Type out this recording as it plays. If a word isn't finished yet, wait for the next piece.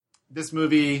This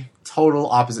movie, total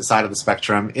opposite side of the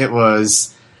spectrum. It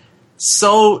was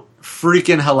so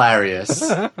freaking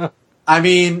hilarious. I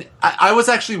mean, I was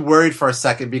actually worried for a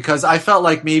second because I felt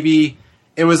like maybe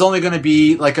it was only going to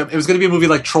be like it was going to be a movie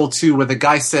like Troll 2 where the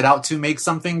guy set out to make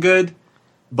something good,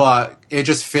 but it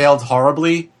just failed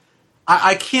horribly.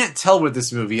 I can't tell with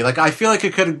this movie. Like, I feel like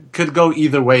it could go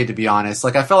either way, to be honest.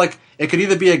 Like, I felt like it could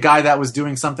either be a guy that was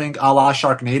doing something a la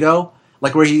Sharknado,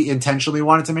 like where he intentionally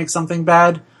wanted to make something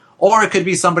bad, or it could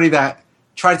be somebody that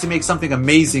tried to make something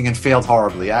amazing and failed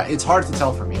horribly. It's hard to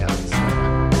tell for me, at least.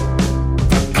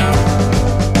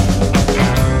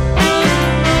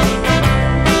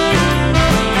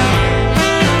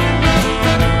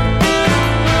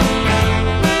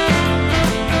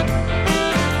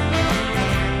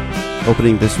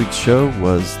 Opening this week's show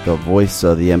was the voice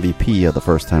of the MVP of the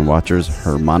first-time watchers,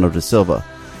 Hermano da Silva,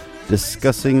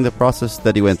 discussing the process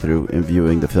that he went through in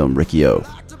viewing the film Riki-Oh.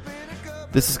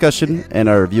 This discussion and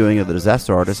our reviewing of The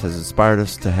Disaster Artist has inspired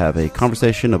us to have a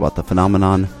conversation about the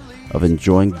phenomenon of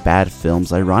enjoying bad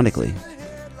films ironically.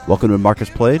 Welcome to Marcus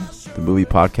Played, the movie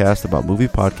podcast about movie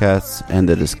podcasts and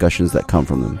the discussions that come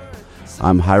from them.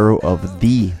 I'm Hyro of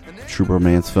the True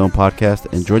Romance Film Podcast,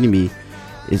 and joining me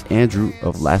is Andrew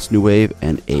of Last New Wave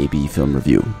and AB Film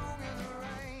Review.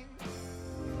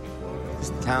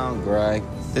 This town, Greg.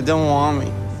 They don't want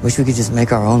me. Wish we could just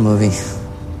make our own movie.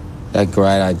 That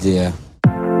great idea.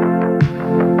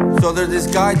 So there's this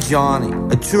guy, Johnny,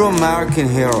 a true American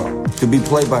hero, to be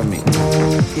played by me.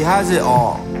 He has it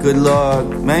all. Good luck,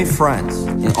 many friends,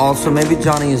 and also maybe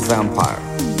Johnny is vampire.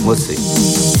 We'll see.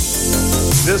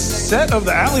 This set of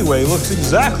the alleyway looks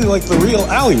exactly like the real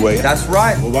alleyway. That's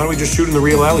right. Well, why don't we just shoot in the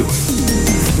real alleyway?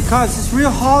 Because it's a real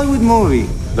Hollywood movie.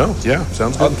 No, yeah,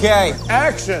 sounds good. Okay.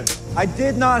 Action. I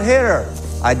did not hit her.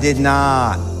 I did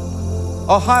not.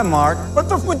 Oh, hi, Mark. But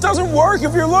it doesn't work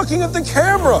if you're looking at the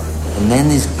camera. And then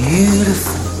this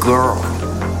beautiful girl,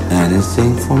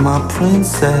 anything for my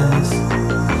princess.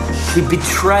 She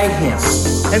betrayed him.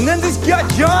 And then this guy,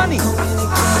 Johnny.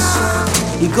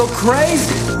 He go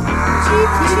crazy.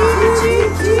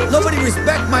 Nobody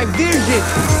respect my vision.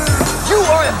 You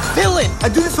are a villain. I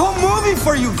do this whole movie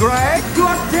for you, Greg. You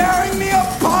are tearing me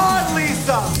apart,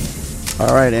 Lisa.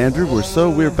 All right, Andrew,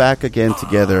 we're back again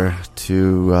together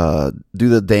to do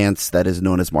the dance that is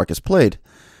known as Marcus Played.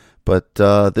 But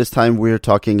this time we're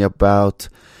talking about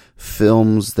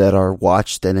films that are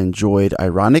watched and enjoyed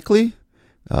ironically.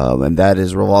 And that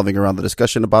is revolving around the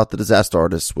discussion about The Disaster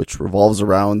Artist, which revolves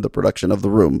around the production of The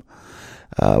Room,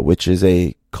 which is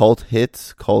a cult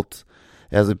hit,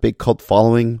 has a big cult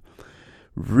following.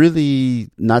 Really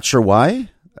not sure why.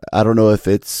 I don't know if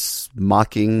it's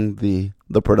mocking the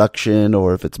production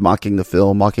or if it's mocking the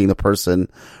film, mocking the person,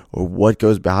 or what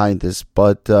goes behind this.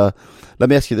 But let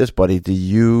me ask you this, buddy. Do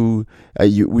you've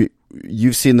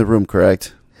seen The Room,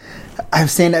 correct?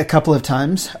 I've seen it a couple of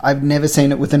times. I've never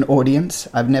seen it with an audience.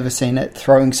 I've never seen it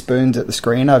throwing spoons at the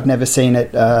screen. I've never seen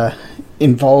it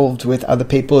involved with other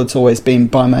people. It's always been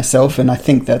by myself, and I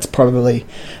think that's probably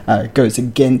goes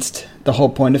against the whole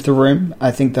point of The Room.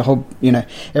 I think the whole,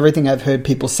 everything I've heard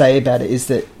people say about it is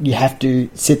that you have to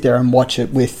sit there and watch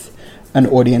it with an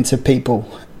audience of people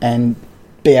and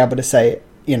be able to say,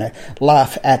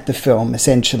 laugh at the film,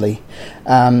 essentially.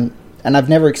 And I've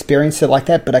never experienced it like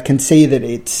that, but I can see that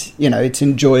it's, it's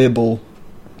enjoyable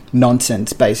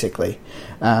nonsense, basically.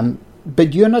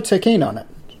 But you're not so keen on it.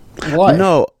 Why?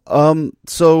 No.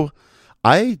 So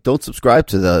I don't subscribe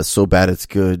to the so bad it's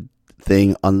good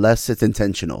thing unless it's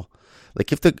intentional.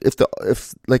 Like if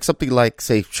like something like,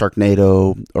 say,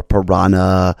 Sharknado or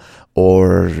Piranha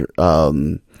or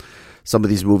some of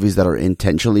these movies that are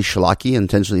intentionally schlocky,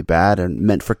 intentionally bad and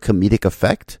meant for comedic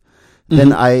effect,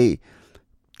 then I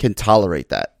can tolerate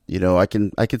that. I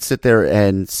can sit there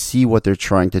and see what they're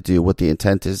trying to do, what the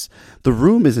intent is. The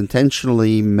Room is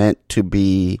intentionally meant to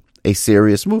be a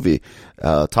serious movie.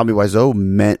 Tommy Wiseau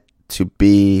meant to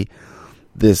be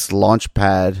this launch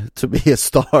pad to be a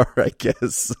star, I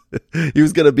guess. He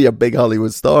was going to be a big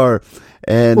Hollywood star.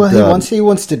 And he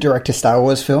wants to direct a Star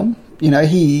Wars film.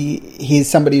 He's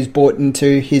somebody who's bought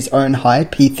into his own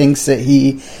hype. He thinks that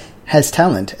he has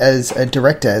talent as a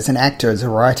director, as an actor, as a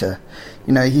writer.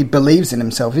 He believes in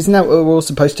himself. Isn't that what we're all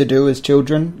supposed to do as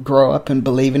children? Grow up and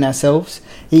believe in ourselves?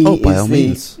 By all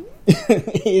means.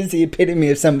 He is the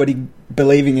epitome of somebody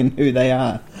believing in who they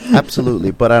are.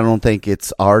 Absolutely, but I don't think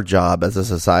it's our job as a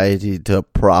society to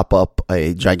prop up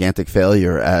a gigantic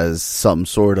failure as some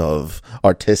sort of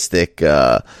artistic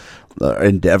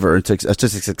endeavor,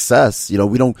 artistic success.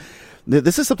 We don't.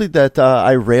 This is something that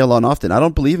I rail on often. I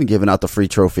don't believe in giving out the free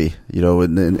trophy, in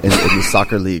the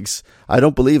soccer leagues. I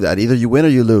don't believe that. Either you win or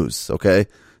you lose, okay?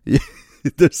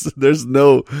 There's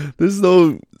no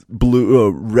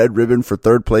red ribbon for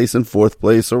third place and fourth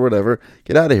place or whatever.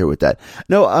 Get out of here with that.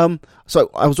 No, so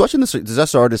I was watching this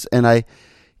Disaster Artist, and I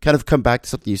kind of come back to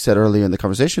something you said earlier in the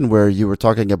conversation where you were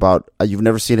talking about you've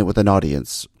never seen it with an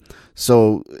audience.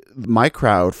 So my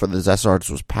crowd for the Disaster Artist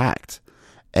was packed,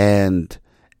 and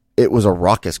it was a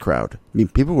raucous crowd. I mean,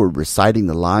 people were reciting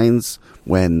the lines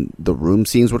when the room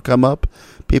scenes would come up.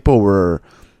 People were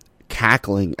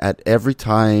cackling at every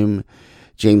time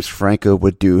James Franco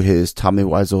would do his Tommy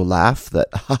Wiseau laugh, that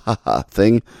ha ha ha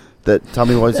thing that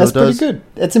Tommy Wiseau does. That's pretty good.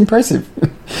 That's impressive.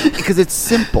 Because it's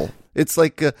simple. It's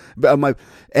like,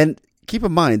 and keep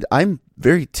in mind, I'm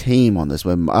very tame on this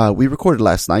one. We recorded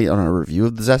last night on our review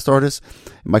of Disaster Artist.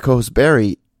 My co-host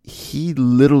Barry, he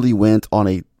literally went on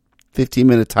a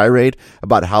 15-minute tirade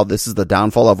about how this is the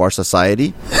downfall of our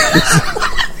society.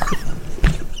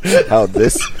 How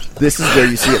this is where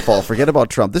you see it fall. Forget about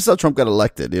Trump. This is how Trump got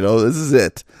elected. This is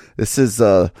it. This is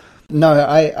No,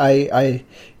 I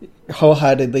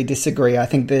wholeheartedly disagree. I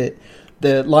think that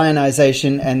the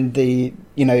lionization and the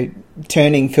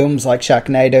turning films like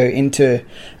Sharknado into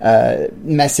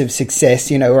massive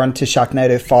success, or onto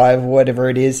Sharknado 5 or whatever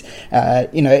it is,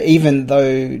 even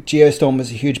though Geostorm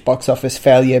was a huge box office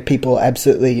failure, people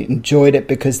absolutely enjoyed it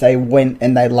because they went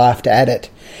and they laughed at it.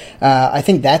 I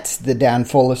think that's the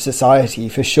downfall of society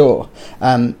for sure.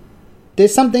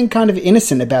 There's something kind of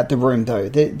innocent about The Room, though.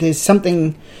 There's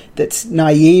something that's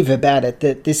naive about it,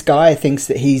 that this guy thinks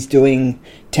that he's doing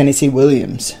Tennessee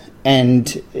Williams, and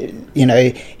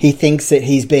he thinks that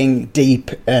he's being deep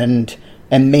and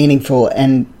meaningful,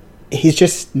 and he's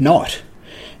just not.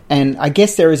 And I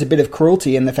guess there is a bit of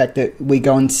cruelty in the fact that we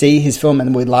go and see his film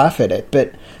and we laugh at it,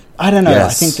 but I don't know.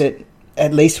 Yes. I think that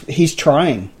at least he's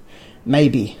trying.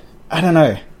 Maybe. I don't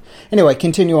know. Anyway,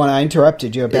 continue on. I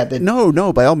interrupted you about that.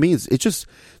 No, by all means. It just,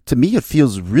 to me, it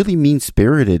feels really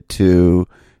mean-spirited to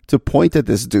point at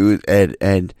this dude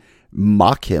and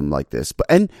mock him like this.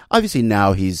 And obviously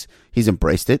now he's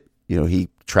embraced it. He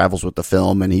travels with the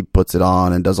film and he puts it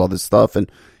on and does all this stuff,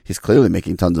 and he's clearly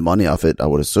making tons of money off it, I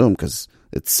would assume, because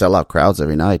it's sellout crowds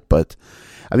every night. But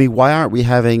I mean, why aren't we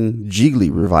having Gigli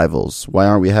revivals? Why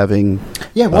aren't we having...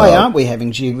 Yeah, why aren't we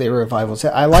having Gigli revivals?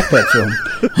 I like that film.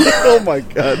 Oh, my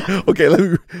God.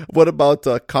 Okay, what about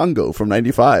Congo from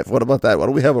 95? What about that? Why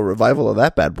don't we have a revival of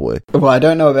that bad boy? Well, I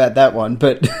don't know about that one,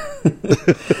 but...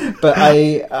 but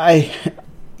I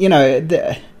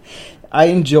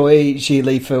enjoy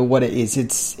Gigli for what it is.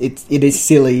 It is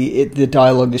silly. The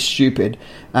dialogue is stupid.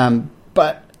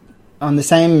 But on the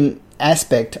same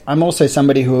aspect, I'm also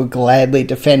somebody who will gladly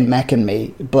defend Mac and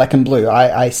Me, Black and Blue.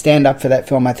 I stand up for that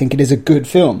film. I think it is a good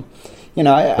film.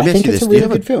 I think it's a really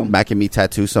good film. Mac and Me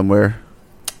tattoo somewhere?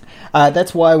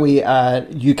 That's why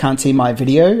you can't see my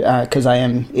video, because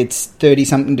it's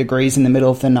 30-something degrees in the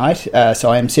middle of the night, so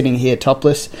I am sitting here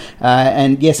topless,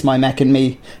 and yes, my Mac and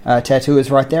Me tattoo is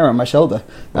right there on my shoulder.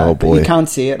 Oh, boy. But you can't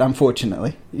see it,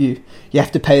 unfortunately. You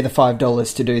have to pay the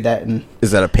 $5 to do that. And is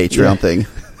that a Patreon thing?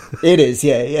 It is,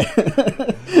 yeah.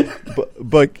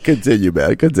 but continue,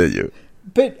 man. Continue.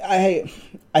 But I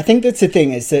think that's the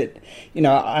thing, is that,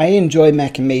 I enjoy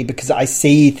Mac and Me because I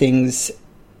see things.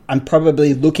 I'm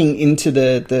probably looking into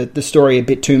the story a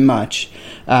bit too much,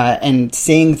 and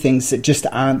seeing things that just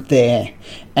aren't there.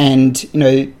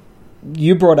 And,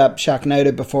 you brought up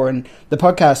Sharknado before, and the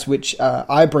podcast which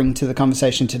I bring to the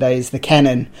conversation today is The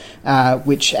Canon,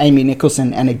 which Amy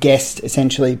Nicholson and a guest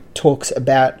essentially talks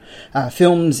about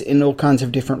films in all kinds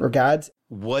of different regards.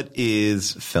 What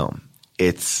is film?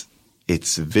 It's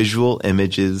visual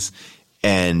images,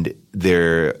 and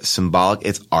they're symbolic.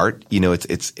 It's art.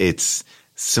 It's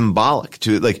symbolic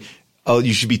to it. Like, oh,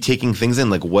 you should be taking things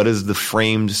in. Like, what does the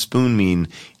framed spoon mean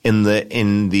in the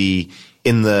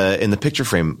picture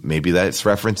frame? Maybe that's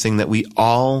referencing that we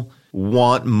all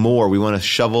want more. We want to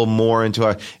shovel more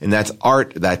into and that's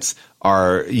art. That's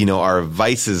our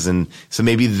vices. And so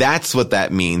maybe that's what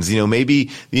that means. Maybe,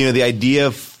 the idea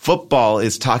of football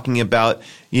is talking about,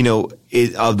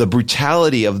 the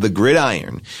brutality of the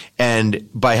gridiron. And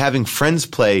by having friends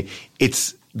play,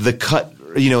 it's the cut,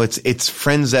 it's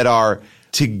friends that are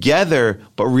together,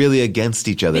 but really against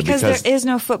each other. Because there is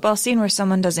no football scene where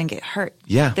someone doesn't get hurt.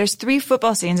 Yeah. There's 3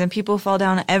 football scenes and people fall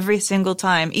down every single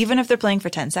time, even if they're playing for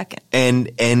 10 seconds. And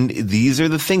these are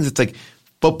the things. It's like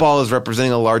football is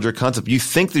representing a larger concept. You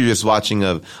think that you're just watching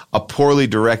a poorly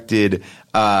directed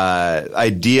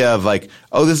idea of like,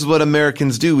 oh, this is what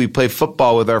Americans do. We play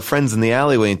football with our friends in the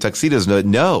alleyway in tuxedos.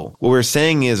 No. What we're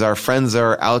saying is our friends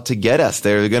are out to get us.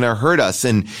 They're going to hurt us.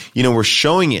 And, we're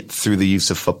showing it through the use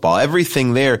of football.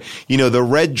 Everything there, the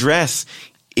red dress,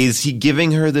 is he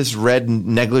giving her this red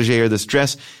negligee or this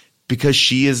dress because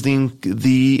she is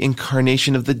the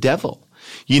incarnation of the devil?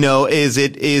 Is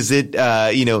it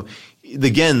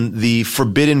again, the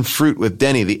forbidden fruit with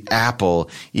Denny, the apple,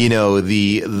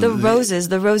 the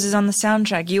roses on the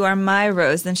soundtrack. You are my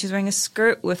rose. Then she's wearing a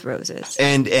skirt with roses.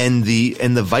 And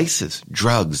the vices,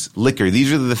 drugs, liquor.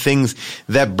 These are the things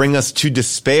that bring us to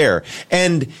despair.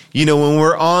 And, when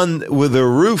we're on with the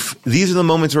roof, these are the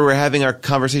moments where we're having our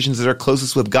conversations that are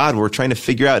closest with God. We're trying to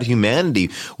figure out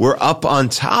humanity. We're up on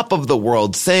top of the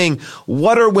world saying,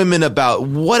 what are women about?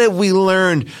 What have we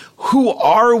learned? Who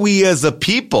are we as a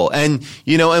people? And,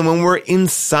 and when we're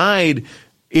inside,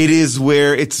 it is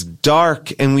where it's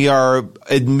dark and we are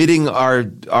admitting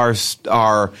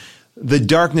the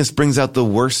darkness brings out the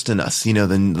worst in us,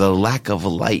 the lack of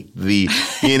light, we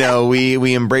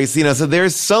embrace, so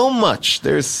there's so much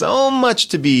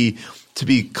to be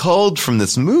culled from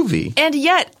this movie. And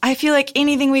yet I feel like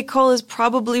anything we cull is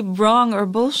probably wrong or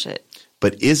bullshit.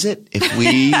 But is it? If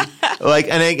we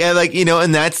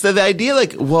and that's the idea.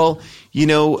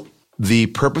 The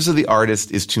purpose of the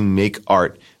artist is to make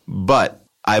art. But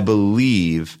I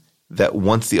believe that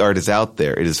once the art is out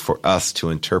there, it is for us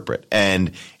to interpret,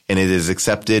 and it is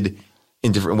accepted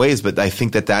in different ways. But I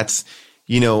think that's,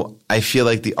 I feel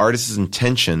like the artist's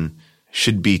intention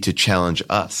should be to challenge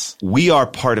us. We are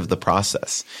part of the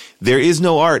process. There is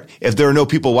no art if there are no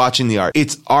people watching the art.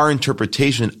 It's our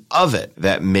interpretation of it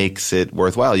that makes it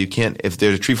worthwhile. You can't, if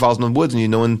there's a tree falls in the woods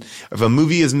and if a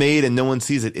movie is made and no one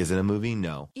sees it, is it a movie?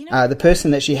 No. The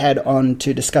person that she had on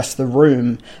to discuss The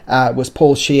Room was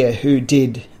Paul Scheer, who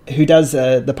does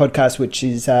the podcast, which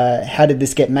is How Did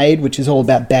This Get Made, which is all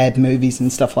about bad movies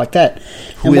and stuff like that.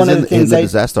 Who is in the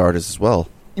Disaster Artist as well.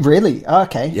 Really? Oh,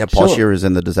 okay. Yeah, Paul Scheer is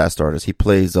in The Disaster Artist. He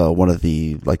plays one of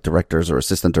the directors or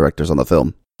assistant directors on the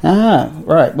film. Ah,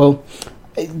 right. Well,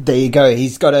 there you go.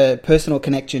 He's got a personal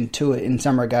connection to it in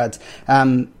some regards.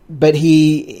 But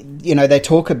they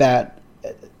talk about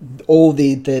all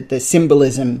the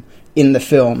symbolism in the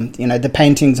film. The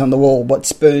paintings on the wall, what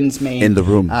spoons mean. In the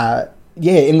room.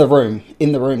 In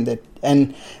the room.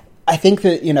 And I think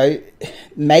that,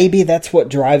 maybe that's what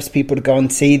drives people to go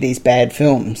and see these bad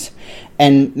films.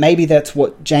 And maybe that's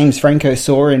what James Franco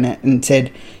saw in it and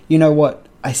said, you know what,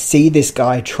 I see this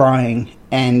guy trying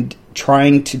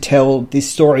to tell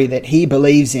this story that he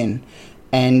believes in.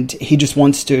 And he just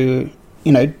wants to,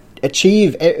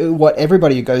 achieve what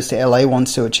everybody who goes to LA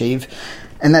wants to achieve.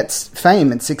 And that's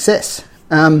fame and success.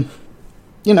 I don't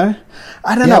know.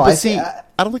 I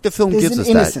don't think the film gives us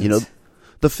that,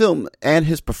 The film and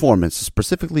his performance,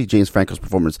 specifically James Franco's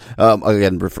performance,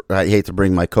 again, I hate to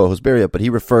bring my co-host Barry up, but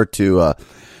he referred to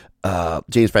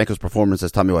James Franco's performance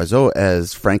as Tommy Wiseau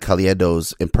as Frank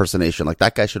Caliendo's impersonation. Like,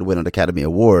 that guy should win an Academy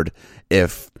Award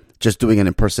if just doing an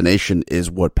impersonation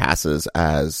is what passes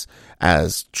as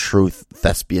true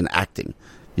thespian acting.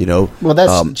 Well,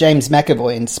 that's James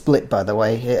McAvoy in Split, by the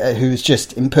way, who's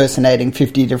just impersonating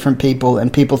 50 different people,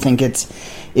 and people think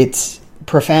it's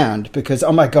profound because,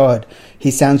 oh my god, he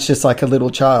sounds just like a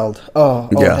little child.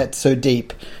 That's so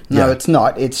deep. No, It's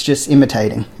not. It's just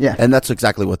imitating. Yeah. And that's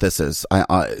exactly what this is.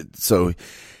 So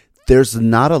there's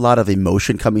not a lot of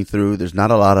emotion coming through. There's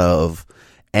not a lot of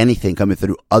anything coming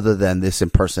through other than this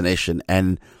impersonation.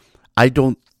 And I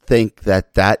don't think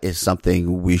that is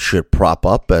something we should prop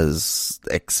up as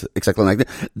exactly like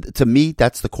that. To me,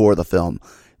 that's the core of the film.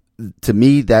 To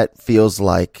me, that feels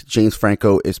like James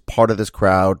Franco is part of this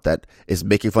crowd that is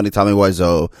making fun of Tommy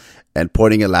Wiseau and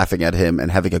pointing and laughing at him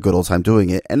and having a good old time doing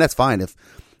it. And that's fine if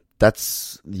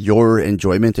that's your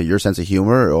enjoyment or your sense of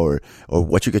humor or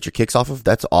what you get your kicks off of.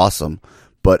 That's awesome.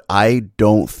 But I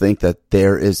don't think that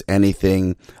there is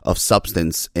anything of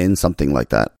substance in something like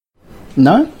that.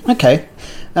 No? Okay.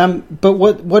 But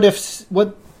what's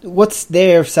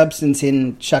there of substance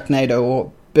in Sharknado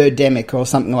or Birdemic or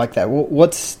something like that?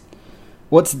 What's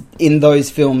in those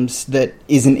films that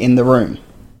isn't in The Room?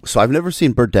 So I've never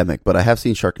seen Birdemic, but I have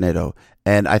seen Sharknado.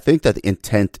 And I think that the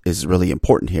intent is really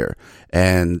important here.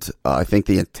 And I think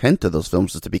the intent of those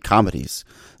films is to be comedies.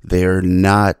 They're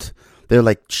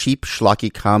like cheap,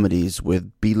 schlocky comedies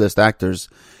with B-list actors.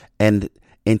 And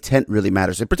intent really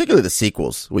matters, and particularly the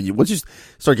sequels. Once you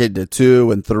start getting to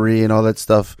 2 and 3 and all that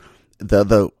stuff,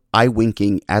 the eye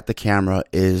winking at the camera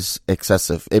is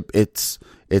excessive. It's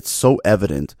so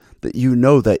evident that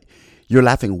that you're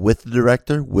laughing with the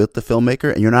director, with the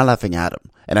filmmaker, and you're not laughing at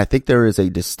him. And I think there is a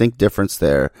distinct difference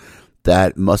there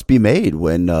that must be made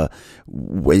when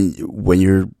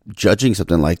you're judging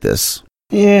something like this.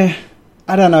 Yeah,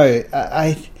 I don't know.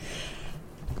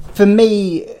 For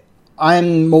me,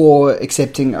 I'm more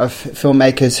accepting of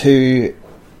filmmakers who,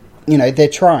 they're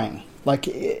trying. Like,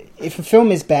 if a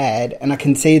film is bad, and I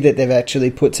can see that they've actually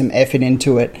put some effort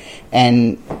into it,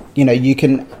 and, you know, you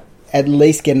can at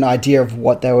least get an idea of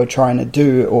what they were trying to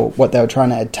do or what they were trying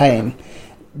to attain,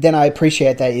 then I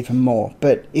appreciate that even more.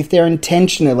 But if they're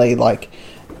intentionally like,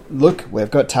 look,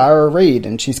 we've got Tara Reid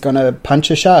and she's going to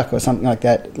punch a shark or something like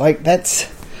that, like, that's,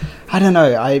 I don't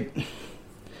know,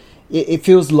 it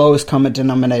feels lowest common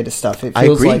denominator stuff. It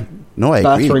feels like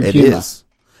bathroom humor. It is.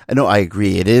 No, I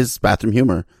agree. It is bathroom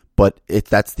humor, but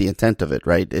that's the intent of it,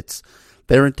 right?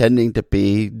 They're intending to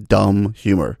be dumb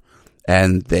humor,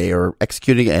 and they are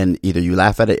executing it, and either you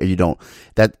laugh at it or you don't.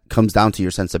 That comes down to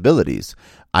your sensibilities.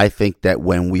 I think that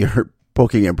when we are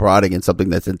poking and prodding in something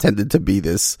that's intended to be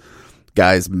this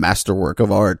guy's masterwork of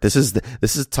art, this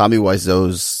is Tommy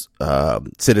Wiseau's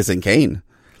Citizen Kane,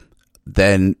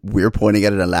 then we're pointing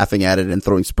at it and laughing at it and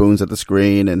throwing spoons at the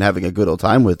screen and having a good old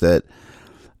time with it.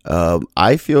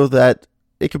 I feel that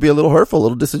it could be a little hurtful, a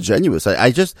little disingenuous.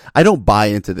 I don't buy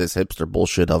into this hipster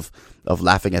bullshit of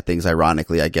laughing at things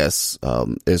ironically, I guess,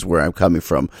 is where I'm coming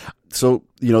from. So,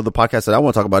 you know, the podcast that I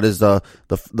want to talk about is the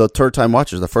third time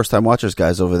watchers, the first time watchers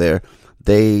guys over there.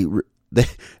 They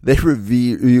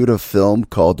reviewed a film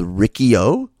called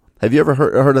Riki-Oh. Have you ever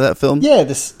heard of that film? Yeah,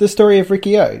 the story of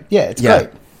Riki-Oh. Yeah, it's great.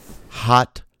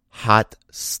 Hot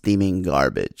steaming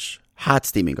garbage. Hot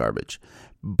steaming garbage.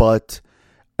 But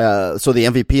so the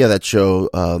MVP of that show,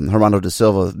 Hermano da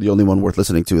Silva, the only one worth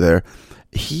listening to there,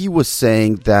 he was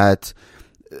saying that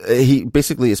he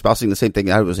basically espousing the same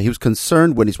thing I was. He was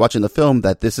concerned when he's watching the film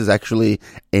that this is actually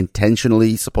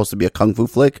intentionally supposed to be a kung fu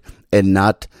flick and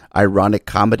not ironic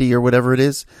comedy or whatever it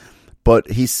is. But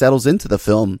he settles into the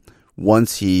film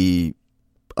once he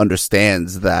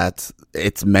understands that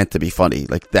it's meant to be funny.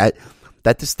 Like that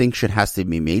distinction has to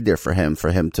be made there for him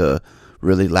to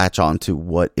really latch on to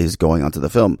what is going on to the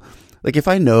film. Like if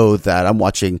I know that I'm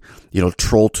watching, you know,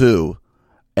 Troll 2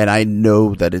 and I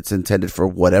know that it's intended for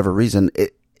whatever reason,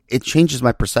 it changes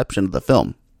my perception of the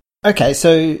film. Okay,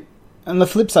 so on the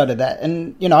flip side of that,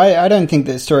 and, you know, I don't think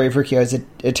the story of Riki-Oh is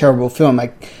a terrible film.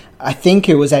 I think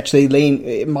it was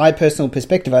actually in my personal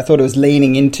perspective, I thought it was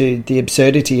leaning into the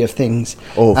absurdity of things.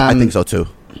 Oh, I think so too.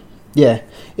 Yeah,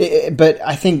 but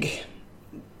I think,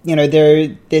 you know,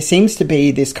 there seems to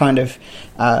be this kind of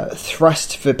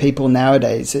thrust for people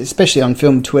nowadays, especially on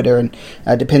film Twitter, and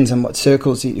depends on what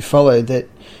circles that you follow, that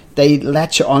they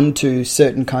latch onto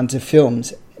certain kinds of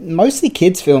films, mostly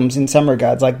kids' films in some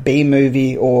regards, like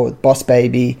B-Movie or Boss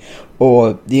Baby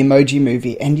or the Emoji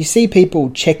Movie, and you see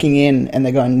people checking in and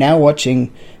they're going, now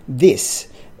watching this,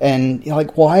 and you're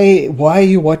like, why are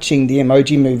you watching the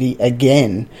Emoji Movie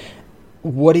again?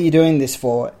 What are you doing this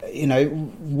for? You know,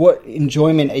 what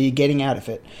enjoyment are you getting out of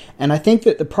it? And I think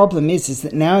that the problem is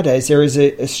that nowadays there is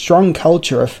a strong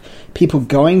culture of people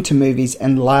going to movies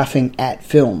and laughing at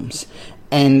films.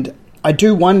 And I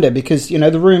do wonder, because, you know,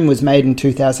 The Room was made in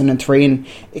 2003 and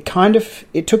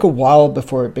it took a while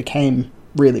before it became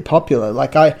really popular.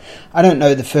 Like I don't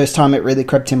know the first time it really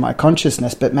crept in my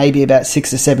consciousness, but maybe about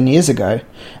 6 or 7 years ago.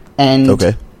 And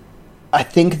okay. I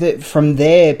think that from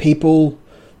there people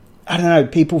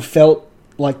felt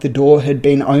like the door had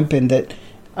been opened, that,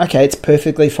 okay, it's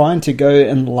perfectly fine to go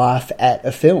and laugh at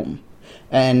a film.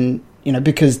 And, you know,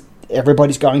 because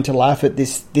everybody's going to laugh at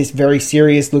this very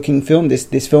serious looking film,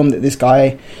 this film that this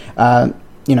guy,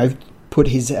 you know, put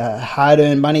his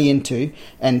hard-earned money into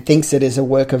and thinks it is a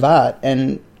work of art.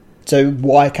 And so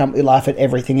why can't we laugh at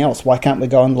everything else? Why can't we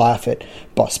go and laugh at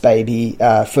Boss Baby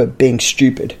for being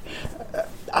stupid?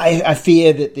 I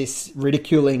fear that this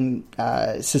ridiculing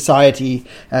society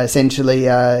essentially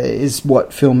is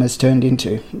what film has turned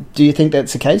into. Do you think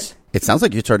that's the case? It sounds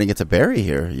like you're turning into Barry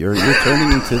here. You're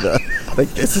turning into the like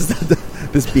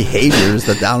this behavior is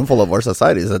the downfall of our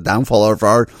society. Is the downfall of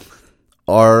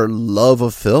our love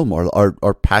of film,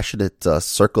 our passionate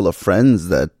circle of friends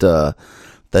that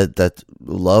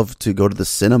love to go to the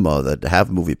cinema, that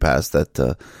have movie pass,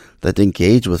 that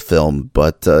engage with film.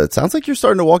 But it sounds like you're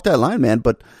starting to walk that line, man.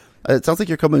 But it sounds like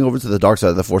you're coming over to the dark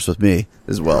side of the force with me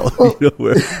as well. You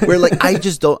know, where like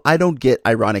I don't get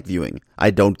ironic viewing.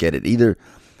 I don't get it either.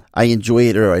 I enjoy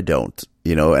it or I don't,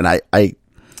 you know, and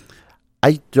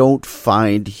I don't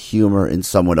find humor in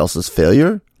someone else's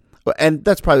failure. And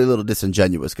that's probably a little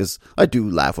disingenuous because I do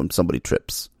laugh when somebody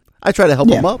trips. I try to help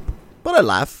them up, but I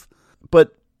laugh.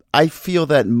 But I feel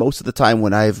that most of the time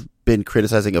when I've been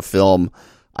criticizing a film,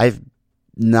 I've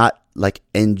not like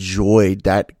enjoyed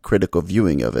that critical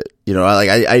viewing of it. You know,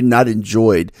 I not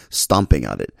enjoyed stomping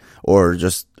on it or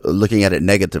just looking at it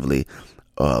negatively.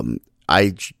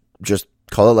 I just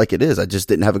call it like it is. I just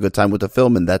didn't have a good time with the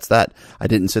film, and that's that. I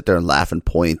didn't sit there and laugh and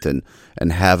point and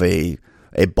have a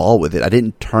a ball with it. I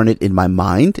didn't turn it in my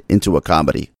mind into a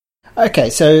comedy. Okay,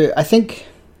 so I think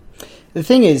the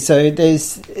thing is, so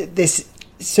there's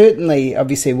certainly,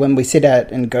 obviously, when we sit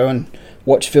out and go and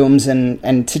watch films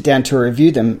and sit down to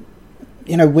review them,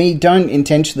 you know, we don't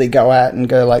intentionally go out and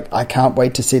go like, I can't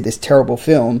wait to see this terrible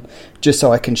film just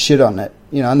so I can shit on it,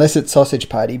 you know, unless it's Sausage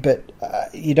Party. But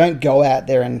you don't go out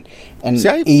there and See,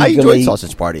 I eagerly... enjoyed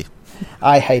Sausage Party.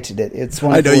 I hated it. It's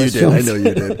one of I know the you worst did. films. I know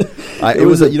you did. It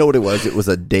was you know what it was? It was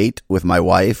a date with my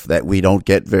wife that we don't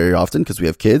get very often because we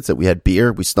have kids. That we had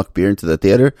beer. We snuck beer into the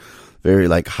theater, very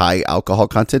like high alcohol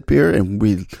content beer, and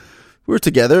we were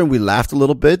together and we laughed a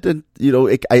little bit. And you know,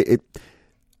 I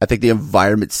think the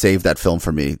environment saved that film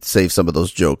for me. Saved some of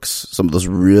those jokes, some of those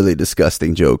really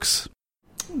disgusting jokes.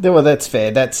 Well, that's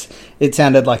fair. It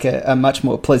sounded like a much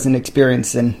more pleasant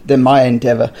experience than my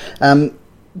endeavour.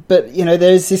 But, you know,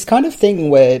 there's this kind of thing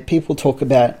where people talk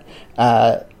about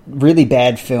really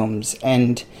bad films.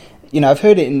 And, you know, I've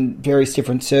heard it in various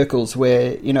different circles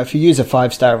where, you know, if you use a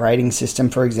 5-star rating system,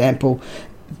 for example,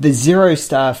 the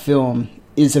 0-star film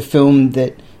is a film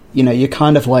that, you know, you're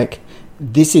kind of like,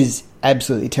 this is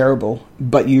absolutely terrible,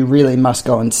 but you really must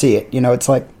go and see it. You know, it's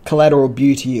like Collateral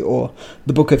Beauty or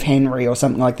The Book of Henry or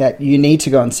something like that. You need to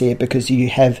go and see it because you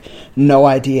have no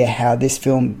idea how this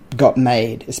film got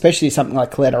made, especially something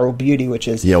like Collateral Beauty, which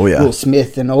is Will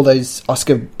Smith and all those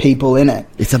Oscar people in it.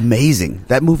 It's amazing.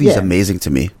 That movie is amazing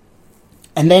to me.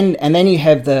 And then you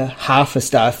have the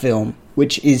half-a-star film,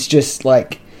 which is just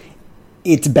like,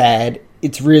 it's bad.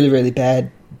 It's really, really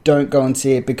bad. Don't go and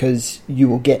see it because you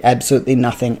will get absolutely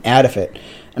nothing out of it.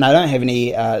 And I don't have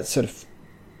any sort of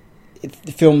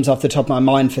films off the top of my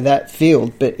mind for that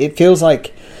field, but it feels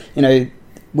like, you know,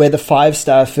 where the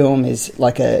 5-star film is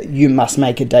like you must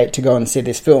make a date to go and see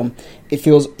this film, it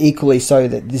feels equally so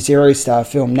that the 0-star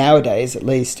film nowadays, at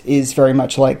least, is very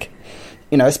much like,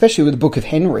 you know, especially with the Book of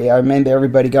Henry. I remember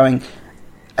everybody going,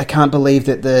 I can't believe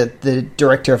that the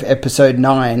director of Episode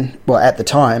 9, well, at the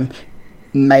time,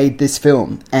 made this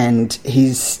film, and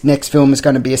his next film is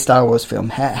going to be a Star Wars film.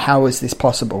 How is this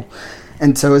possible?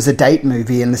 And so it was a date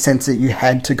movie in the sense that you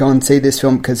had to go and see this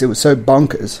film because it was so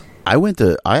bonkers.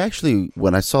 I actually,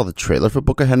 when I saw the trailer for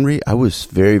Book of Henry, I was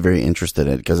very, very interested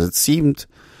in it because it seemed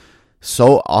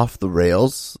so off the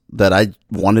rails that I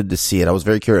wanted to see it. I was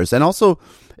very curious. And also,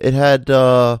 it had,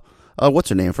 what's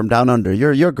her name from Down Under?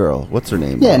 Your girl. What's her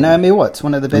name? Yeah, Naomi Watts,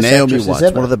 one of the best actresses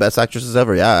ever. One of the best actresses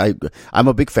ever. Yeah, I'm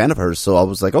a big fan of hers, so I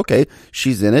was like, okay,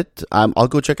 she's in it. I'll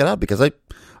go check it out because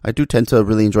I do tend to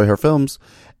really enjoy her films.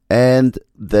 And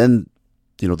then,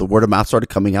 you know, the word of mouth started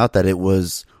coming out that it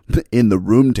was in the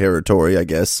Room territory, I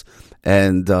guess.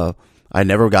 And I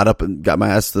never got up and got my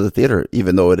ass to the theater,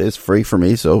 even though it is free for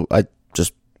me. So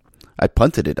I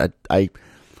punted it. And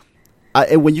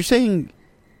when you're saying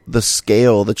the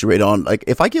scale that you rate on, like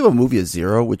if I give a movie a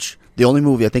 0, which the only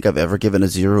movie I think I've ever given a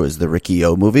 0 is the Ricky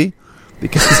O movie,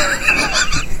 because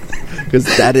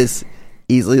that is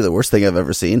easily the worst thing I've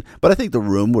ever seen. But I think The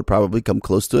Room would probably come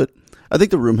close to it. I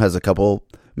think The Room has a couple,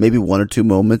 maybe 1 or 2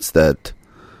 moments that,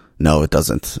 no, it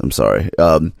doesn't. I'm sorry.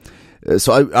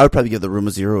 So I would probably give The Room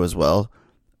a 0 as well.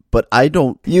 But I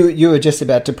don't. You were just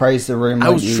about to praise The Room. I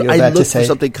looked for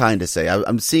something kind to say.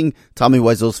 I'm seeing Tommy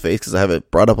Wiseau's face because I have it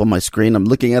brought up on my screen. I'm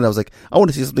looking at it. I was like, I want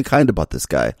to see something kind about this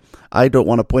guy. I don't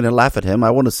want to point and laugh at him.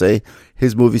 I want to say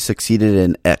his movie succeeded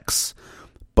in X,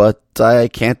 but I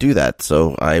can't do that.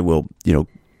 So I will, you know,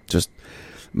 just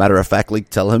matter of factly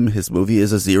tell him his movie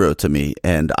is a 0 to me,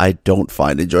 and I don't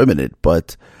find enjoyment in it.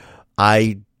 But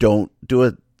I don't do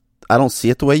it. I don't see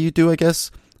it the way you do, I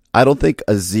guess. I don't think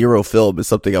a 0 film is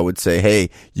something I would say, hey,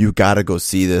 you gotta go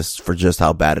see this for just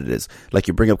how bad it is. Like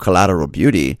you bring up Collateral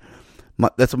Beauty.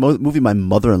 That's a movie my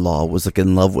mother-in-law was like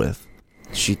in love with.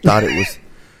 She thought it was,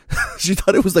 she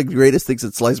thought it was like the greatest thing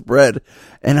since sliced bread.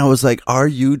 And I was like, are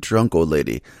you drunk, old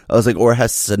lady? I was like, or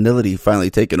has senility finally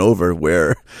taken over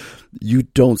where you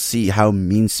don't see how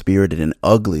mean-spirited and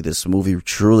ugly this movie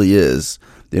truly is?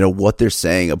 You know, what they're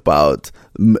saying about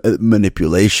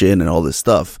manipulation and all this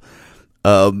stuff.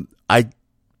 I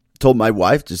told my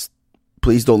wife, just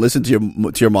please don't listen to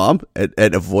your mom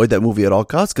and avoid that movie at all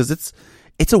costs because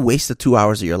it's a waste of 2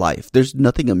 hours of your life. There's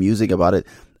nothing amusing about it.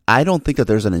 I don't think that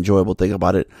there's an enjoyable thing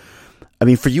about it. I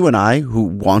mean, for you and I who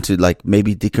want to like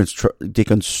maybe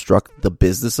deconstruct the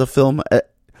business of film,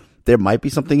 there might be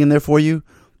something in there for you,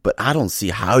 but I don't see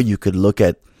how you could look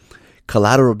at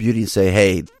Collateral Beauty and say,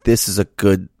 hey, this is a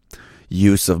good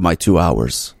use of my 2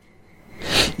 hours.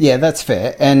 Yeah, that's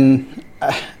fair. And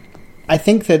I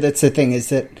think that that's the thing is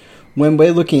that when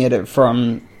we're looking at it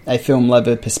from a film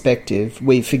lover perspective,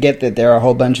 we forget that there are a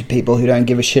whole bunch of people who don't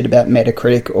give a shit about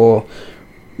Metacritic or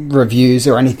reviews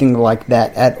or anything like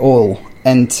that at all.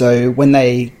 And so when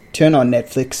they turn on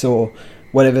Netflix or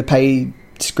whatever paid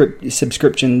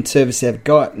subscription service they've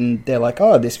got, and they're like,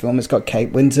 oh, this film has got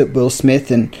Kate Winslet, Will Smith,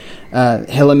 and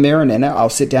Helen Mirren in it, I'll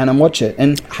sit down and watch it.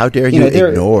 And how dare you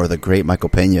ignore the great Michael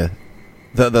Pena,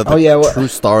 the true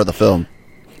star of the film?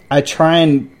 I try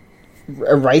and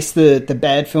erase the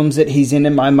bad films that he's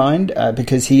in my mind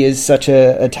because he is such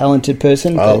a talented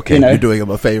person. Oh, okay, you're doing him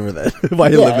a favor then by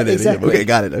eliminating him. Okay,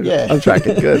 got it. Yeah. I'm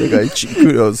tracking. Good. Okay.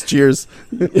 Kudos. Cheers.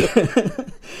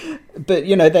 But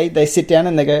they sit down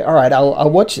and they go, all right, I'll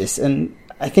watch this. And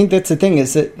I think that's the thing,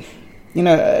 is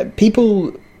that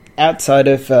people outside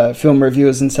of film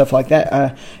reviewers and stuff like that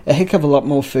are a heck of a lot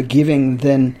more forgiving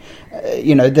than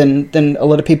than a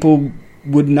lot of people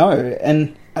would know.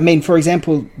 And I mean, for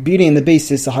example, Beauty and the Beast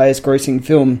is the highest grossing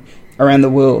film around the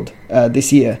world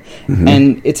this year,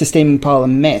 and it's a steaming pile of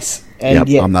mess. And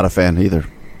yep, I'm not a fan either.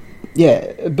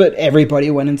 Yeah, but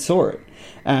everybody went and saw it.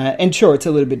 And sure, it's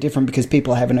a little bit different because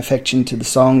people have an affection to the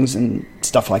songs and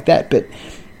stuff like that, but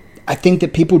I think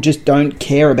that people just don't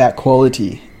care about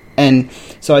quality. And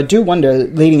so I do wonder,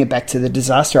 leading it back to The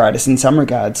Disaster Artist in some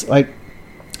regards,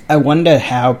 I wonder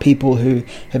how people who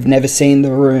have never seen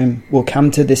The Room will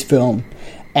come to this film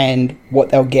and what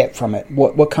they'll get from it.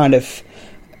 What kind of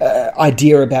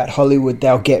idea about Hollywood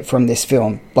they'll get from this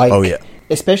film.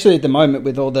 Especially at the moment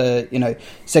with all the,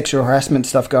 sexual harassment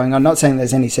stuff going on. Not saying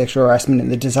there's any sexual harassment in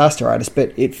The Disaster Artist,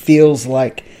 but it feels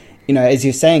like, as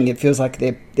you're saying, it feels like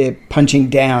they're punching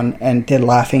down and they're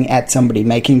laughing at somebody,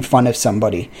 making fun of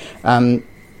somebody.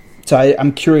 So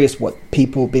I'm curious what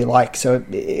people will be like. So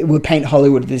it would paint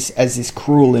Hollywood as this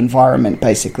cruel environment,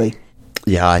 basically.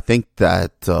 Yeah, I think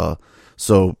that...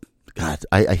 God,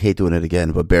 I hate doing it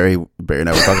again, but Barry and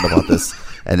I were talking about this,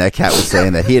 and that cat was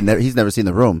saying that he's never seen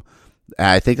The Room. And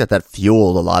I think that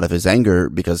fueled a lot of his anger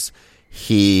because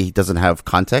he doesn't have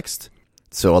context.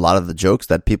 So a lot of the jokes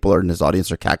that people in his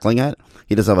audience are cackling at,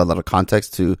 he doesn't have a lot of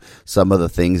context to some of the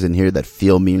things in here that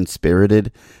feel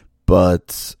mean-spirited,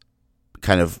 but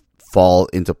kind of fall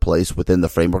into place within the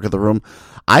framework of The Room.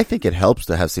 I think it helps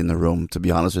to have seen The Room, to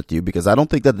be honest with you, because I don't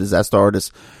think that The Disaster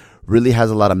Artist really has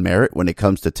a lot of merit when it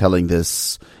comes to telling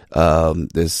this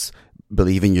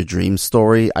believe in your dreams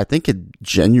story. I think it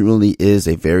genuinely is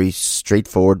a very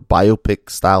straightforward biopic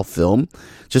style film,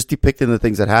 just depicting the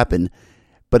things that happen.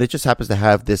 But it just happens to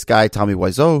have this guy, Tommy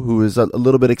Wiseau, who is a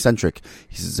little bit eccentric.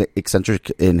 He's eccentric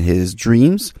in his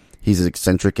dreams. He's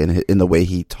eccentric in the way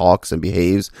he talks and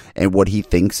behaves and what he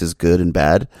thinks is good and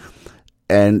bad.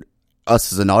 And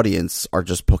us as an audience are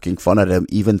just poking fun at him,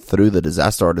 even through The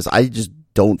Disaster Artist. I just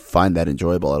don't find that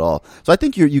enjoyable at all. So I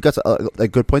think you got a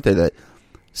good point there, that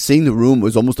seeing The Room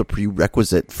was almost a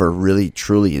prerequisite for really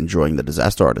truly enjoying The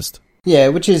Disaster Artist. Yeah,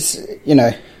 which is,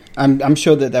 I'm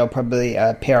sure that they'll probably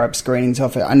pair up screenings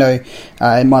of it. I know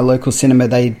in my local cinema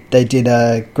they did,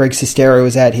 Greg Sestero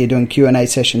was out here doing Q&A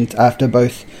sessions after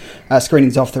both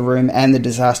screenings of The Room and The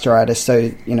Disaster Artist.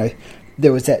 So,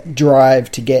 there was that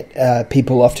drive to get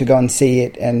people off to go and see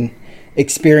it and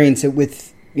experience it with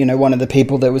one of the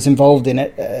people that was involved in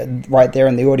it right there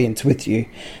in the audience with you.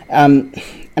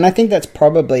 And I think that's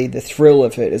probably the thrill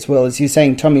of it as well. As you're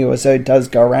saying, Tommy Wiseau does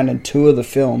go around and tour the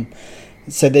film.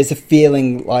 So there's a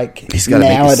feeling like he's got to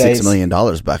make his $6 million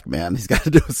back, man. He's got to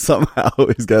do it somehow.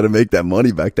 He's got to make that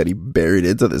money back that he buried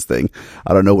into this thing.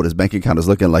 I don't know what his bank account is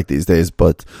looking like these days,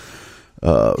 but...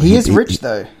 he is rich,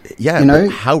 though. Yeah,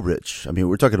 how rich? I mean,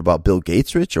 we're talking about Bill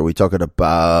Gates rich, or are we talking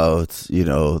about,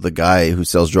 the guy who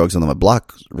sells drugs on the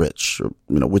block rich? Or,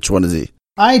 which one is he?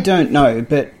 I don't know,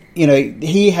 but,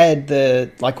 he had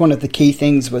one of the key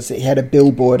things was that he had a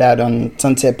billboard out on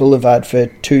Sunset Boulevard for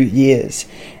 2 years,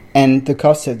 and the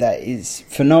cost of that is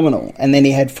phenomenal. And then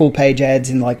he had full-page ads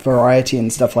in, Variety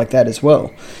and stuff like that as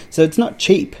well. So it's not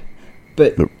cheap,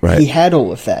 but He had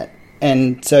all of that.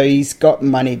 And so he's got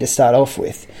money to start off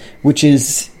with, which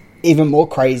is even more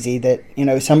crazy that,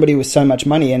 somebody with so much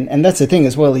money. And that's the thing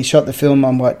as well. He shot the film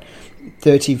on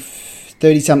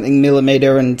 30-something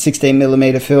millimeter and 16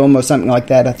 millimeter film or something like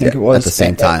that, I think it was. At the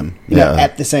same time.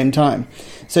 At the same time.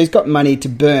 So he's got money to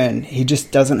burn. He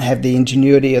just doesn't have the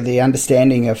ingenuity or the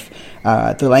understanding of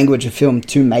the language of film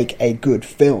to make a good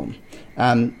film,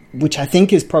 which I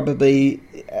think is probably,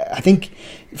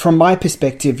 from my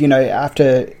perspective,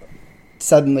 after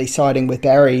suddenly siding with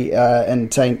Barry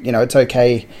and saying, it's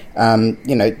okay,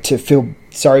 to feel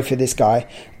sorry for this guy.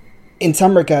 In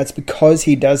some regards, because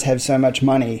he does have so much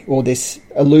money, or this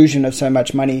illusion of so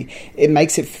much money, it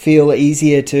makes it feel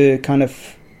easier to kind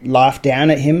of laugh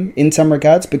down at him in some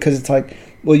regards, because it's like,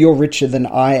 well, you're richer than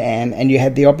I am, and you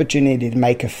had the opportunity to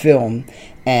make a film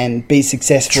and be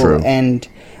successful. True. And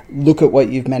look at what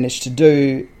you've managed to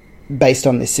do based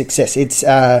on this success. It's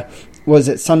was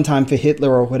it Sometime for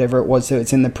Hitler or whatever it was, so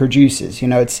it's in The Producers. You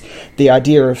know, it's the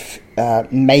idea of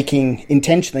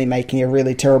intentionally making a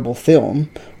really terrible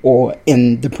film, or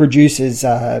in The Producers'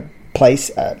 place,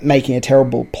 making a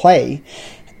terrible play,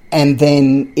 and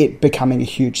then it becoming a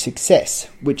huge success,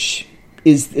 which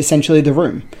is essentially The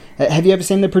Room. Have you ever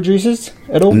seen The Producers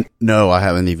at all? No, I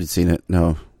haven't even seen it,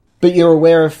 no. But you're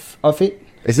aware of it?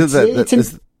 Is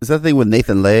that the thing with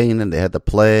Nathan Lane and they had the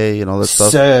play and all that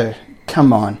stuff? Sir,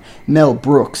 come on. Mel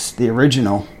Brooks, the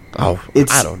original. Oh,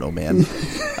 I don't know, man.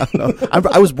 I don't know.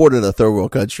 I was born in a third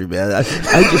world country, man. I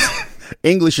just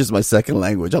English is my second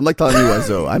language. I'm like Tommy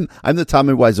Wiseau. I'm the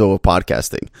Tommy Wiseau of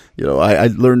podcasting. You know, I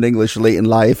learned English late in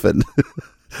life, and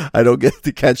I don't get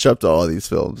to catch up to all these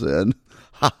films. And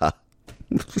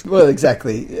well,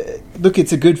 exactly. Look,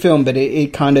 it's a good film, but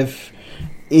it kind of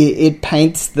it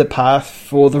paints the path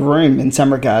for The Room in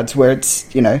some regards, where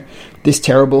it's, you know, this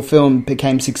terrible film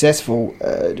became successful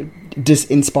just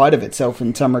in spite of itself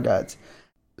in some regards.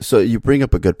 So you bring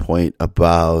up a good point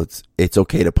about it's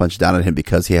okay to punch down at him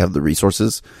because he have the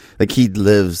resources. Like, he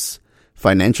lives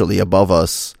financially above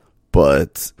us,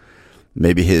 but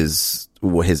maybe his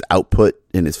output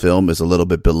in his film is a little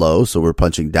bit below, so we're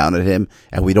punching down at him,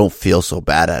 and we don't feel so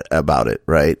bad about it,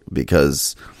 right?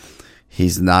 Because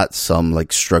he's not some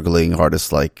like struggling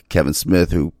artist like Kevin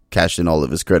Smith who cashed in all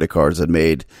of his credit cards and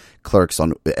made Clerks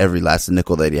on every last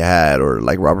nickel that he had, or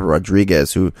like Robert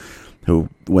Rodriguez who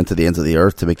went to the ends of the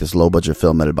earth to make this low budget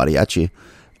film at El Mariachi.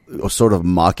 Sort of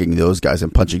mocking those guys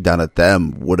and punching down at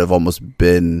them would have almost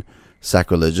been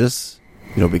sacrilegious,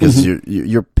 you know, because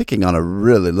you're picking on a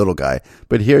really little guy,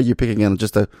 but here you're picking on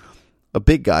just a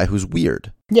big guy who's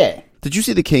weird. Yeah. Did you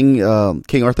see the King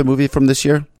Arthur movie from this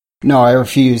year? No, I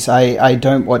refuse. I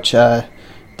don't watch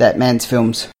that man's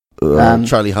films.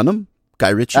 Charlie Hunnam? Guy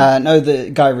Ritchie? No, the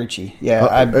Guy Ritchie. Yeah,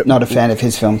 I'm not a fan of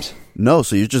his films. No,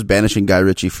 so you're just banishing Guy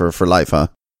Ritchie for life, huh?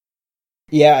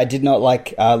 Yeah, I did not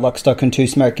like Lock, Stock and Two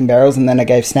Smoking Barrels, and then I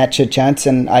gave Snatch a chance,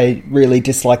 and I really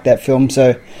disliked that film,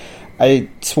 so I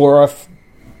swore off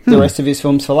the rest of his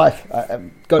films for life.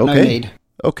 I've got no need.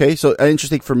 Okay, so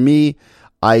interesting for me.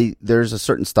 There's a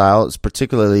certain style, it's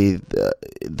particularly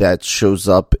that shows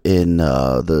up in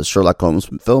the Sherlock Holmes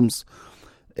films.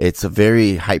 It's a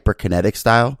very hyperkinetic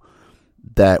style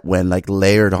that, when like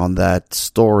layered on that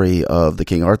story of the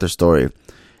King Arthur story,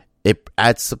 it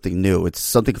adds something new. It's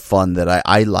something fun that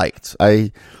I liked.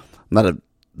 I'm not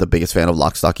the biggest fan of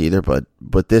Lock, Stock either,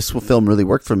 but this film really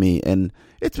worked for me, and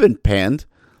it's been panned,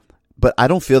 but I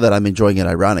don't feel that I'm enjoying it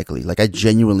ironically. Like, I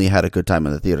genuinely had a good time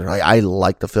in the theater. I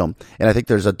like the film, and I think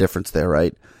there's a difference there,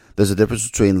 right? There's a difference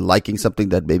between liking something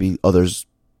that maybe others,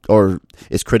 or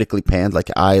is critically panned. Like,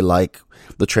 I like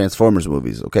the Transformers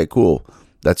movies. Okay, cool.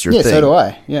 That's your thing. Yeah, so do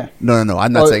I. Yeah. No.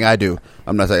 I'm not saying I do.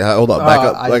 I'm not saying. Hold on. Back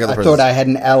up. I thought I had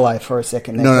an ally for a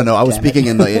second. No. I was speaking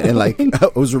in like I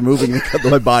was removing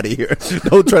my body here.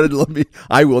 Don't try to let me.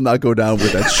 I will not go down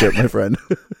with that shit, my friend.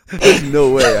 There's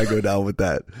no way I go down with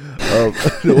that.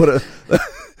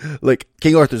 Like,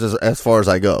 King Arthur's as far as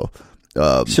I go.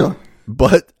 Sure.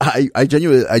 But I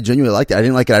genuinely liked it. I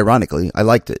didn't like it ironically. I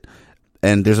liked it,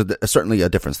 and there's certainly a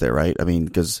difference there, right? I mean,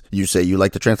 because you say you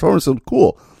like the Transformers, so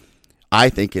cool. I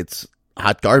think it's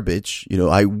hot garbage. You know,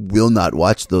 I will not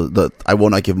watch I will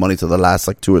not give money to the last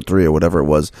like 2 or 3 or whatever it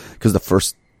was, because the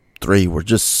first 3 were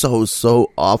just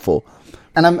so awful.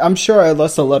 And I'm sure I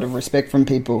lost a lot of respect from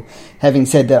people having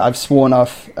said that. I've sworn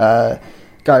off Guy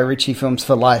Ritchie films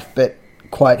for life, but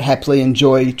quite happily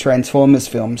enjoy Transformers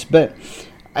films. But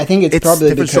I think it's probably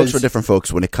different because strokes for different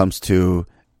folks when it comes to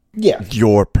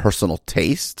your personal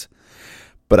taste.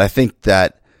 But I think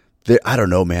that I don't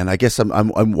know, man. I guess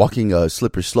I'm walking a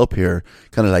slippery slope here,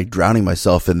 kind of like drowning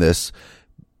myself in this,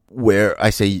 where I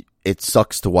say it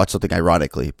sucks to watch something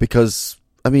ironically, because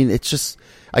I mean, it's just,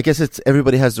 I guess it's,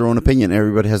 everybody has their own opinion,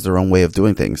 everybody has their own way of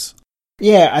doing things.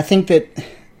 Yeah, I think that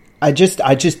I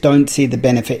just don't see the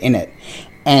benefit in it,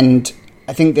 and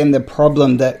I think then the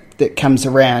problem that comes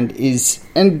around is,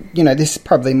 and you know, this is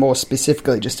probably more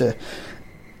specifically just a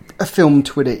film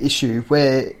Twitter issue,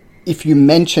 where if you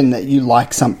mention that you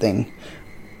like something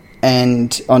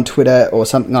and on Twitter or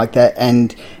something like that,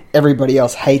 and everybody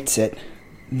else hates it,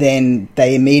 then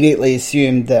they immediately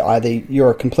assume that either you're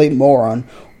a complete moron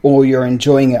or you're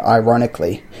enjoying it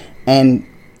ironically. And,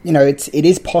 you know, it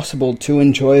is possible to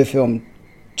enjoy a film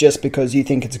just because you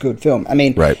think it's a good film. I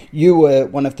mean, right. You were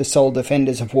one of the sole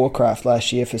defenders of Warcraft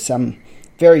last year for some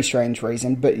very strange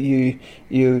reason, but you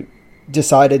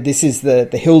decided this is the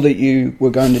hill that you were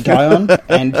going to die on,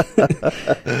 and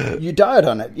you died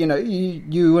on it. You know,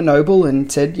 you were noble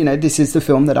and said, you know, this is the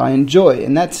film that I enjoy,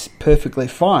 and that's perfectly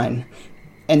fine.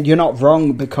 And you're not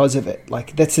wrong because of it.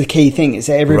 Like, that's the key thing, is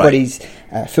that everybody's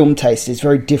film taste is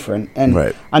very different.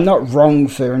 And I'm not wrong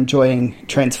for enjoying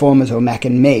Transformers or Mac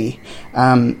and Me.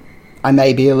 I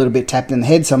may be a little bit tapped in the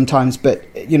head sometimes, but,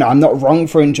 you know, I'm not wrong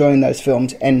for enjoying those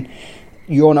films. And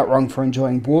you're not wrong for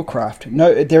enjoying Warcraft.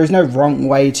 No, there is no wrong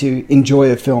way to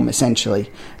enjoy a film, essentially.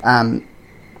 And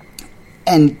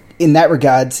in that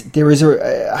regards, there is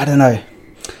I don't know,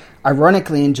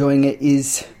 ironically enjoying it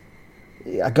is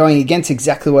going against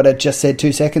exactly what I just said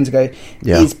 2 seconds ago,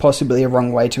 is possibly a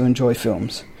wrong way to enjoy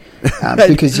films.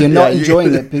 Because you're not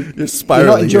enjoying it. You're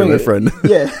spiraling here, my friend.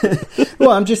 Yeah. Well,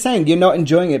 I'm just saying, you're not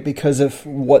enjoying it because of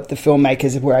what the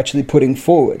filmmakers were actually putting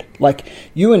forward. Like,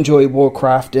 you enjoy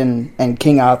Warcraft and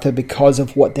King Arthur because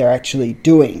of what they're actually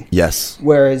doing. Yes.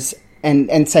 Whereas,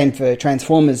 and same for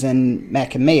Transformers and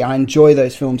Mac and Me, I enjoy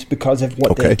those films because of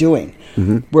what they're doing.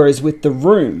 Mm-hmm. Whereas with The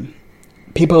Room,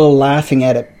 people are laughing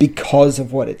at it because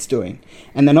of what it's doing.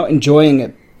 And they're not enjoying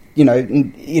it. You know,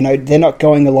 they're not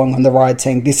going along on the ride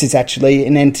saying this is actually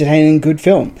an entertaining, good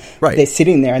film. Right. They're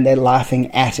sitting there and they're laughing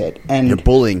at it. And you're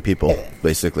bullying people,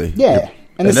 basically. Yeah.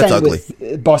 And the that's same ugly.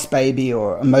 with Boss Baby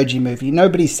or Emoji Movie.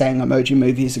 Nobody's saying Emoji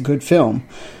Movie is a good film.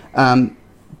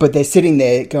 But they're sitting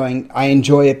there going, I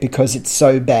enjoy it because it's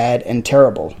so bad and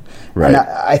terrible. Right. And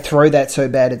I throw that so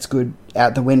bad it's good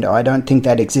out the window. I don't think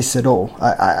that exists at all.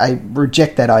 I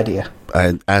reject that idea.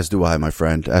 As do I, my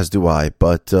friend. As do I.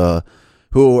 But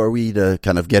who are we to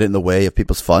kind of get in the way of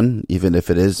people's fun, even if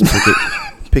it is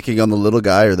picking on the little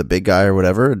guy or the big guy or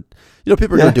whatever? And, you know,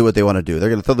 people are going to do what they want to do. They're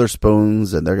going to throw their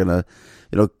spoons and they're going to,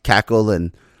 you know, cackle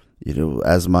and, you know,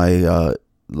 as my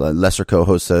lesser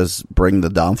co-host says, bring the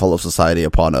downfall of society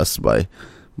upon us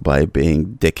by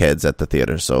being dickheads at the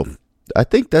theater. So I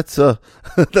think that's a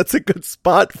good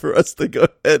spot for us to go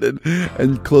ahead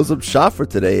and close up shop for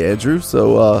today, Andrew.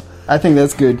 So I think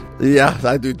that's good. Yeah,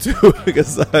 I do too,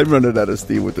 because I'm running out of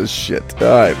steam with this shit. All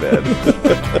right, man.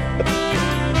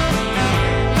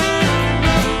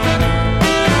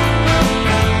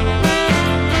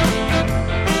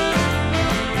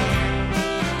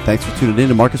 Thanks for tuning in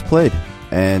to Marcus Played.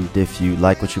 And if you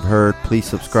like what you've heard, please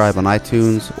subscribe on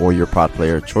iTunes or your pod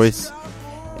player of choice.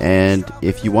 And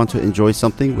if you want to enjoy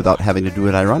something without having to do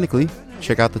it ironically,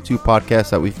 check out the 2 podcasts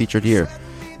that we featured here.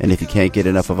 And if you can't get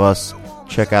enough of us,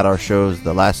 check out our shows,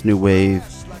 The Last New Wave,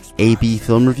 AB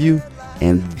Film Review,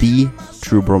 and The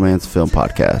True Bromance Film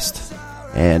Podcast.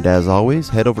 And as always,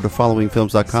 head over to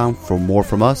followingfilms.com for more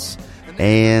from us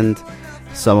and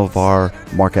some of our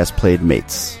Mark Has Played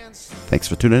mates. Thanks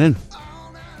for tuning in.